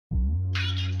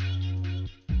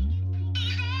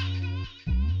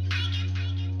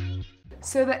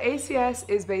So the ACS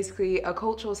is basically a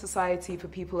cultural society for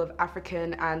people of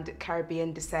African and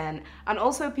Caribbean descent, and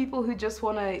also people who just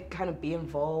want to kind of be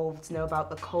involved, know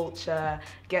about the culture,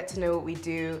 get to know what we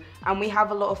do. And we have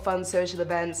a lot of fun social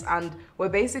events, and we're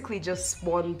basically just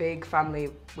one big family,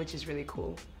 which is really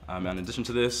cool. And in addition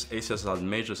to this, ACS has had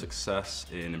major success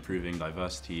in improving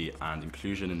diversity and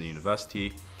inclusion in the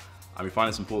university. And we find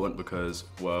this important because,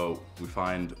 well, we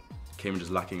find Cambridge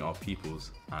is lacking our peoples,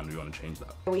 and we want to change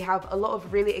that. We have a lot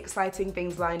of really exciting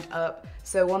things lined up.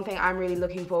 So one thing I'm really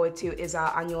looking forward to is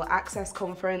our annual ACS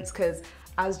conference, because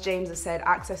as James has said,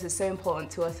 access is so important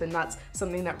to us, and that's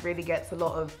something that really gets a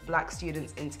lot of black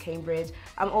students into Cambridge.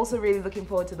 I'm also really looking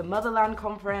forward to the Motherland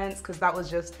conference, because that was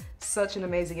just such an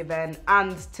amazing event,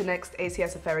 and to next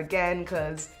ACS affair again,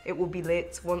 because it will be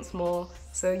lit once more.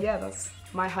 So yeah, that's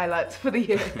my highlights for the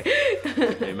year.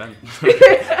 Amen.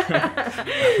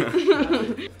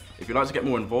 If you'd like to get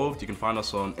more involved, you can find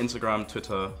us on Instagram,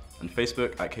 Twitter and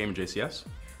Facebook at Cambridge ACS.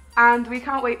 And we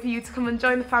can't wait for you to come and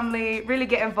join the family, really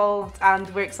get involved,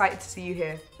 and we're excited to see you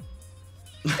here.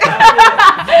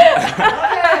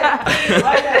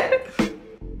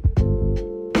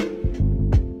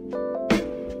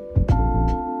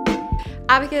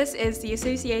 ABACUS is the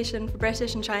Association for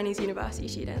British and Chinese University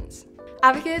Students.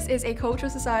 ABACUS is a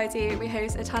cultural society. We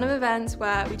host a ton of events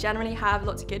where we generally have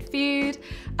lots of good food,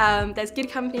 there's good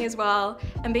company as well,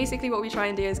 and basically what we try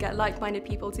and do is get like-minded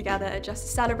people together just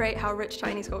to celebrate how rich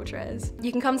Chinese culture is.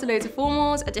 You can come to loads of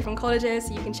formals at different colleges,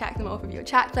 so you can check them off of your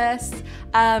checklist,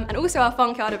 and also our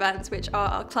fun card events, which are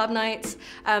our club nights.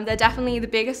 They're definitely the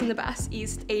biggest and the best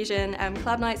East Asian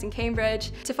club nights in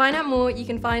Cambridge. To find out more, you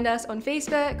can find us on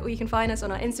Facebook, or you can find us on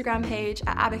our Instagram page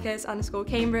at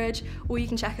abacus_Cambridge, or you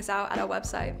can check us out at our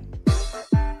website.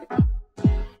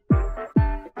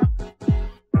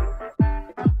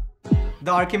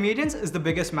 The Archimedeans is the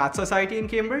biggest math society in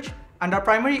Cambridge, and our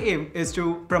primary aim is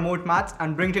to promote maths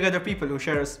and bring together people who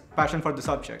share a passion for the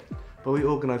subject. But we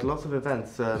organise lots of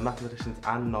events for mathematicians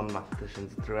and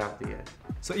non-mathematicians throughout the year.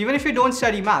 So even if you don't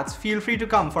study maths, feel free to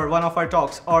come for one of our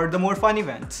talks or the more fun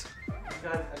events.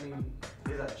 Guys, I mean,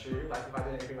 is that true? Like, if I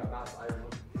didn't anything about maths, I would.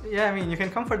 Yeah, I mean, you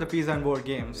can come for the pizza and board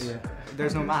games. Yeah.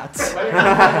 There's no maths.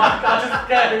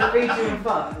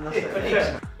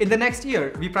 In the next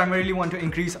year, we primarily want to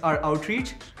increase our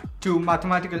outreach to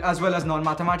mathematical as well as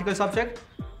non-mathematical subjects,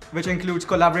 which includes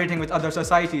collaborating with other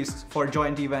societies for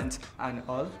joint events and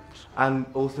all. And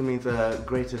also means a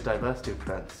greater diversity of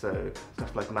events, so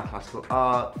stuff like mathematical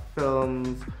art,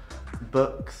 films,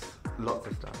 books, lots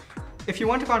of stuff. If you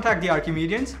want to contact the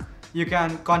Archimedeans, you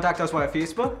can contact us via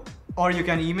Facebook, or you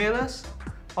can email us,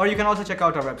 or you can also check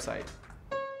out our website.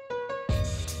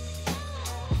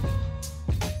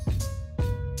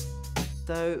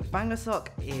 So Bangla Soc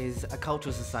is a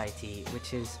cultural society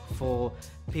which is for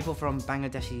people from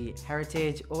Bangladeshi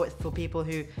heritage, or it's for people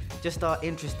who just are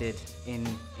interested in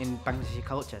Bangladeshi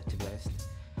culture, to be honest.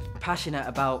 Passionate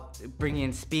about bringing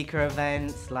in speaker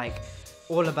events, like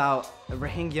all about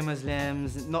Rohingya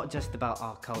Muslims, not just about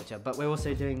our culture, but we're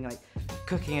also doing like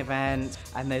cooking events,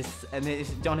 and it's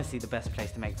honestly the best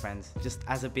place to make friends. Just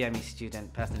as a BME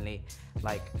student, personally,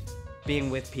 like being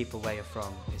with people where you're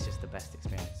from is just the best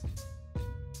experience.